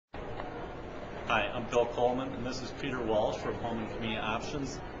Hi, I'm Bill Coleman, and this is Peter Walsh from Home and Community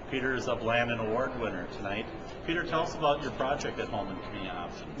Options. Peter is a Blandon Award winner tonight. Peter, tell us about your project at Home and Community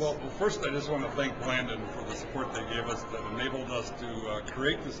Options. Well, first I just want to thank Blandon for the support they gave us that enabled us to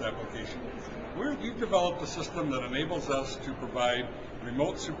create this application. We've developed a system that enables us to provide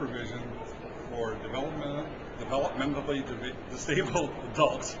remote supervision for developmentally disabled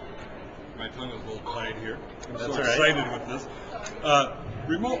adults. My tongue is a little tied here. I'm so excited with this.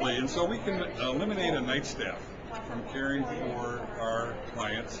 Remotely, and so we can eliminate a night staff from caring for our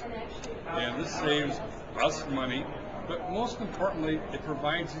clients, and this saves us money, but most importantly, it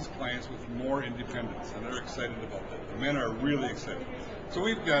provides these clients with more independence, and they're excited about that. The men are really excited. So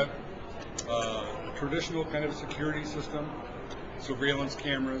we've got a traditional kind of security system, surveillance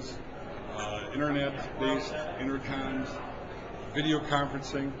cameras, internet-based intercoms, video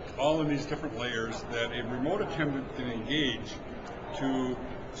conferencing, all in these different layers that a remote attendant can engage to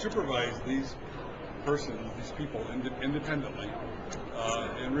supervise these people independently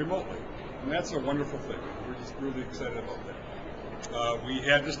and remotely. And that's a wonderful thing. We're just really excited about that. We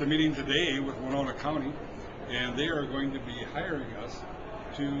had just a meeting today with Winona County, and they are going to be hiring us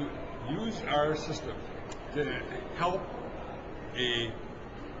to use our system to help a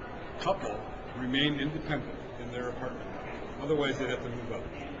couple remain independent in their apartment. Otherwise, they'd have to move up.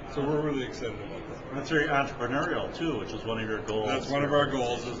 So we're really excited about that. That's very entrepreneurial, too, which is one of your goals. That's one of our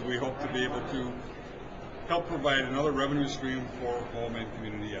goals, is we hope to be able to help provide another revenue stream for Home and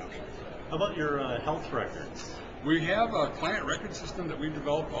Community Options. How about your health records? We have a client record system that we've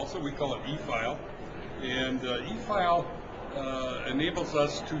developed also. We call it eFile. And eFile enables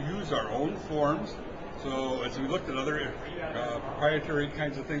us to use our own forms. So as we looked at other proprietary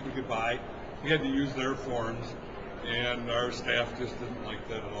kinds of things we could buy, we had to use their forms. And our staff just didn't like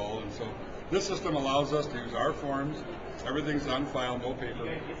that at all. And so this system allows us to use our forms. Everything's on file, no paper,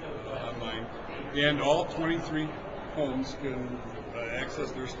 online. And all 23 homes can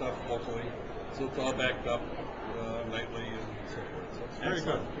access their stuff locally. So it's all backed up nightly and so forth. So it's very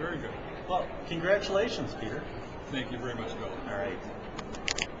good, very good. Well, congratulations, Peter. Thank you very much, Bill. All right.